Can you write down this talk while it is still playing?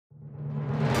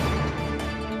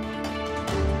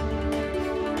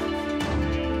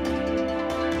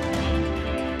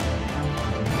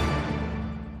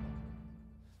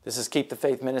This is Keep the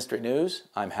Faith Ministry News.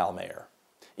 I'm Hal Mayer.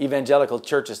 Evangelical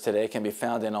churches today can be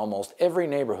found in almost every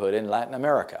neighborhood in Latin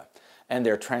America, and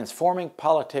they're transforming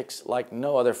politics like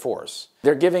no other force.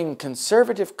 They're giving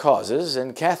conservative causes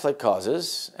and Catholic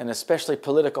causes, and especially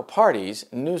political parties,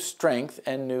 new strength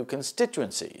and new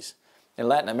constituencies. In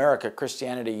Latin America,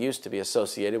 Christianity used to be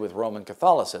associated with Roman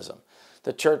Catholicism.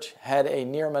 The church had a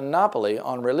near monopoly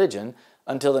on religion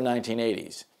until the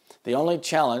 1980s. The only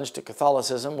challenge to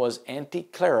Catholicism was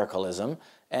anti-clericalism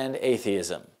and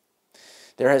atheism.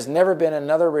 There has never been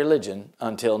another religion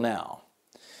until now.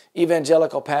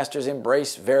 Evangelical pastors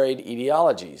embrace varied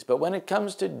ideologies, but when it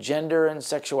comes to gender and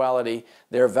sexuality,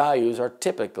 their values are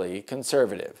typically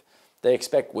conservative. They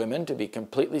expect women to be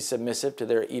completely submissive to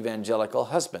their evangelical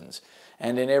husbands,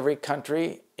 and in every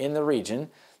country in the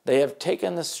region, they have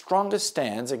taken the strongest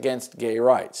stands against gay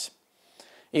rights.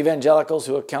 Evangelicals,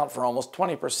 who account for almost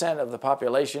 20% of the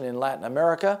population in Latin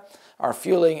America, are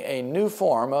fueling a new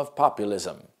form of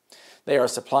populism. They are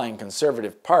supplying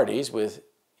conservative parties with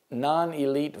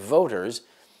non-elite voters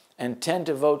and tend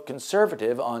to vote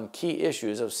conservative on key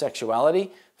issues of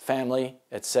sexuality, family,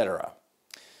 etc.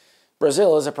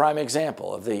 Brazil is a prime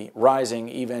example of the rising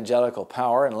evangelical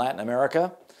power in Latin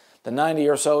America. The 90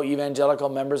 or so evangelical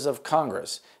members of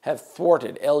Congress have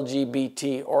thwarted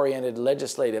LGBT-oriented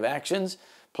legislative actions,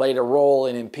 played a role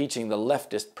in impeaching the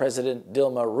leftist President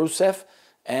Dilma Rousseff,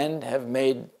 and have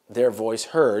made their voice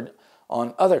heard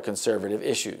on other conservative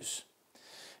issues.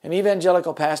 An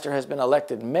evangelical pastor has been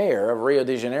elected mayor of Rio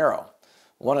de Janeiro,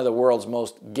 one of the world's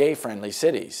most gay-friendly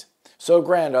cities. So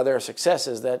grand are their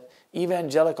successes that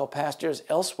evangelical pastors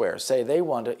elsewhere say they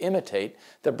want to imitate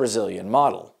the Brazilian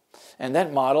model. And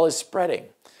that model is spreading.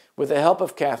 With the help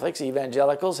of Catholics,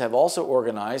 evangelicals have also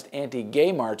organized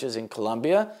anti-gay marches in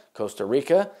Colombia, Costa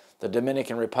Rica, the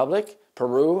Dominican Republic,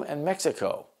 Peru, and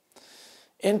Mexico.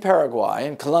 In Paraguay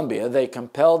and Colombia, they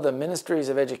compelled the ministries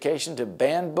of education to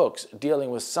ban books dealing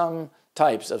with some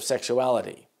types of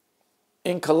sexuality.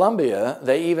 In Colombia,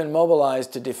 they even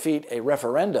mobilized to defeat a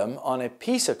referendum on a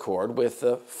peace accord with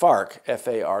the FARC,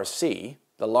 F-A-R-C,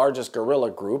 the largest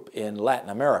guerrilla group in Latin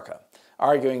America,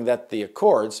 arguing that the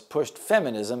accords pushed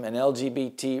feminism and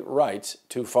LGBT rights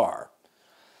too far.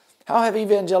 How have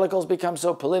evangelicals become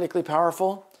so politically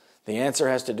powerful? The answer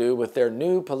has to do with their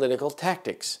new political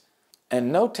tactics.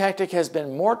 And no tactic has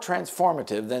been more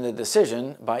transformative than the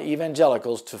decision by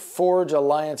evangelicals to forge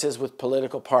alliances with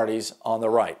political parties on the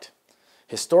right.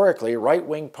 Historically,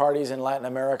 right-wing parties in Latin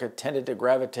America tended to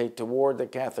gravitate toward the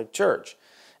Catholic Church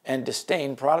and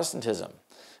disdain Protestantism.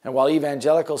 And while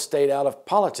evangelicals stayed out of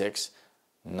politics,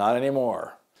 not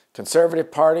anymore.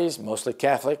 Conservative parties, mostly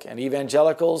Catholic, and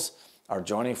evangelicals are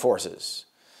joining forces.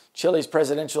 Chile's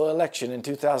presidential election in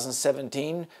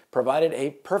 2017 provided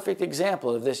a perfect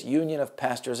example of this union of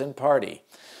pastors and party.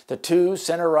 The two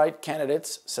center-right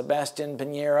candidates, Sebastián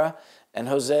Piñera and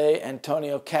José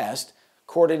Antonio Cast,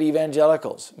 courted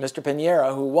evangelicals. Mr.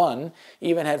 Piñera, who won,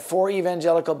 even had 4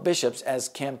 evangelical bishops as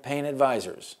campaign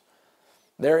advisors.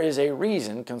 There is a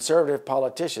reason conservative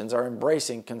politicians are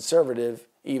embracing conservative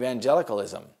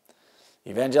evangelicalism.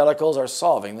 Evangelicals are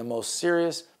solving the most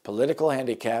serious political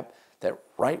handicap that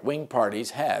right-wing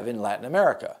parties have in Latin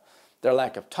America, their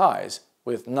lack of ties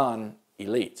with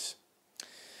non-elites.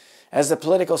 As the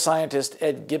political scientist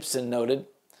Ed Gibson noted,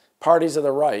 parties of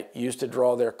the right used to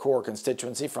draw their core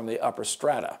constituency from the upper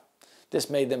strata. This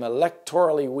made them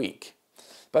electorally weak.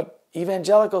 But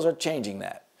evangelicals are changing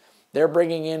that. They're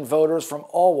bringing in voters from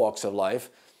all walks of life,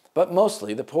 but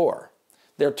mostly the poor.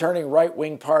 They're turning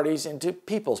right-wing parties into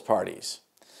people's parties.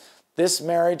 This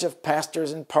marriage of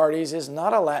pastors and parties is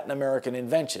not a Latin American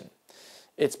invention.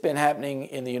 It's been happening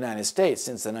in the United States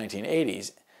since the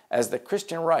 1980s, as the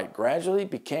Christian right gradually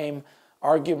became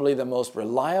arguably the most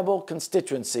reliable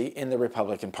constituency in the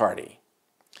Republican Party.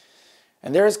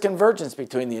 And there is convergence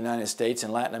between the United States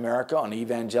and Latin America on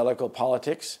evangelical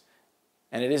politics,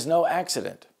 and it is no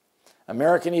accident.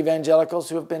 American evangelicals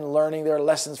who have been learning their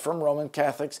lessons from Roman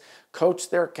Catholics coach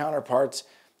their counterparts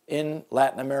in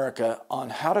Latin America on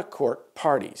how to court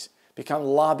parties, become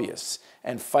lobbyists,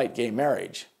 and fight gay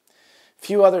marriage.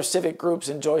 Few other civic groups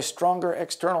enjoy stronger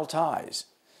external ties.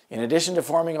 In addition to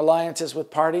forming alliances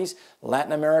with parties,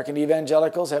 Latin American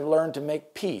evangelicals have learned to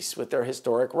make peace with their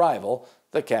historic rival,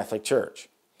 the Catholic Church.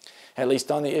 At least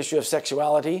on the issue of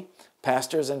sexuality,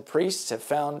 pastors and priests have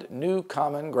found new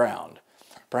common ground.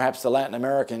 Perhaps the Latin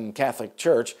American Catholic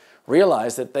Church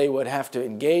realized that they would have to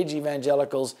engage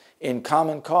evangelicals in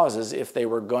common causes if they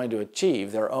were going to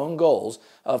achieve their own goals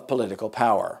of political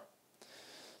power.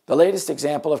 The latest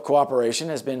example of cooperation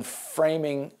has been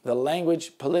framing the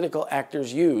language political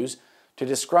actors use to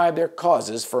describe their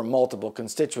causes for multiple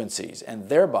constituencies and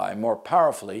thereby more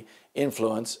powerfully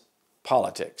influence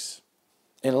politics.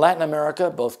 In Latin America,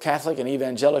 both Catholic and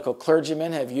evangelical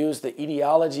clergymen have used the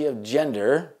ideology of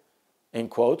gender, in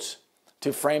quotes,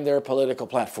 to frame their political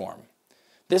platform.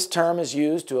 This term is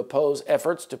used to oppose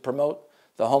efforts to promote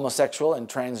the homosexual and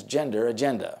transgender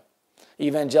agenda.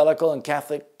 Evangelical and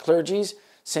Catholic clergies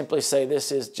simply say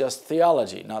this is just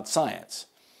theology, not science.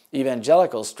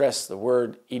 Evangelicals stress the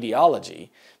word ideology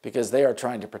because they are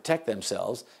trying to protect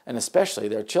themselves, and especially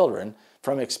their children,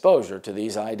 from exposure to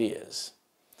these ideas.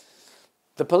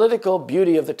 The political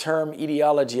beauty of the term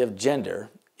ideology of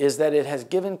gender is that it has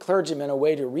given clergymen a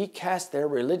way to recast their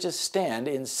religious stand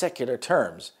in secular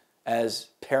terms, as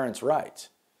parents' rights.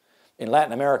 In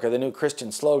Latin America, the new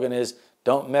Christian slogan is,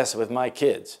 "Don't mess with my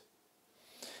kids."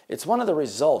 It's one of the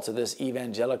results of this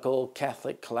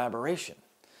evangelical-Catholic collaboration.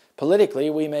 Politically,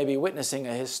 we may be witnessing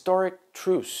a historic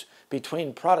truce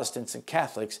between Protestants and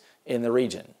Catholics in the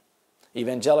region.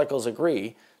 Evangelicals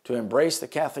agree to embrace the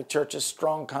Catholic Church's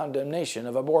strong condemnation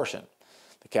of abortion.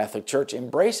 The Catholic Church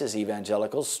embraces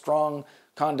evangelicals' strong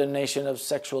condemnation of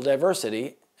sexual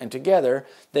diversity, and together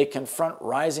they confront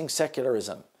rising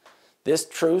secularism. This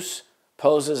truce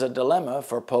poses a dilemma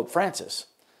for Pope Francis.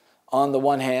 On the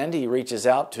one hand, he reaches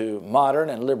out to modern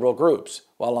and liberal groups,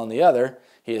 while on the other,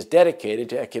 he is dedicated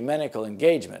to ecumenical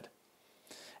engagement.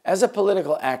 As a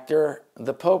political actor,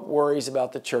 the Pope worries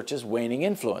about the Church's waning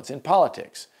influence in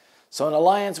politics, so an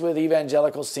alliance with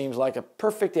evangelicals seems like a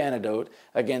perfect antidote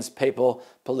against papal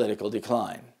political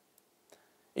decline.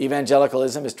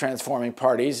 Evangelicalism is transforming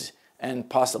parties and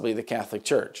possibly the Catholic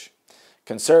Church.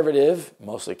 Conservative,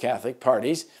 mostly Catholic,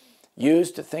 parties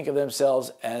used to think of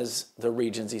themselves as the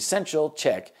region's essential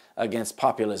check against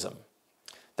populism.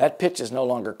 That pitch is no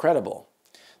longer credible.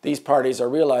 These parties are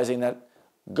realizing that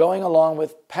going along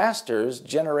with pastors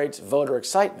generates voter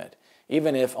excitement,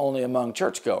 even if only among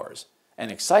churchgoers,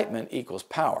 and excitement equals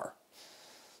power.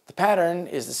 The pattern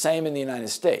is the same in the United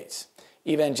States.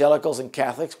 Evangelicals and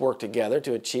Catholics work together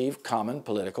to achieve common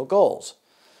political goals.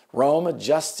 Rome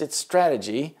adjusts its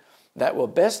strategy that will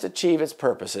best achieve its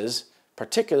purposes,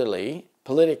 particularly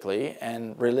politically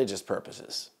and religious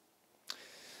purposes.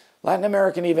 Latin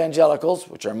American evangelicals,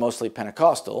 which are mostly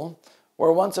Pentecostal,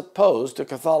 were once opposed to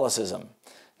Catholicism.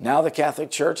 Now the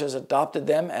Catholic Church has adopted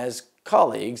them as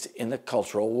colleagues in the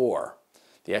cultural war.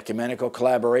 The ecumenical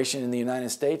collaboration in the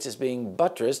United States is being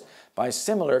buttressed by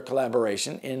similar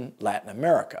collaboration in Latin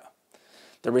America.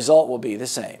 The result will be the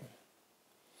same.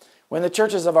 When the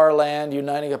churches of our land,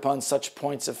 uniting upon such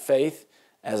points of faith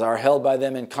as are held by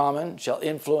them in common, shall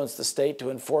influence the state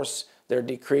to enforce their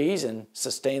decrees and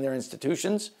sustain their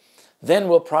institutions, then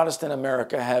will Protestant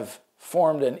America have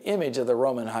formed an image of the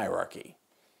Roman hierarchy.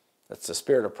 That's The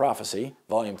Spirit of Prophecy,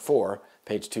 Volume 4,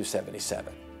 page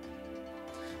 277.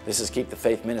 This is Keep the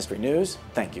Faith Ministry News.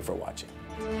 Thank you for watching.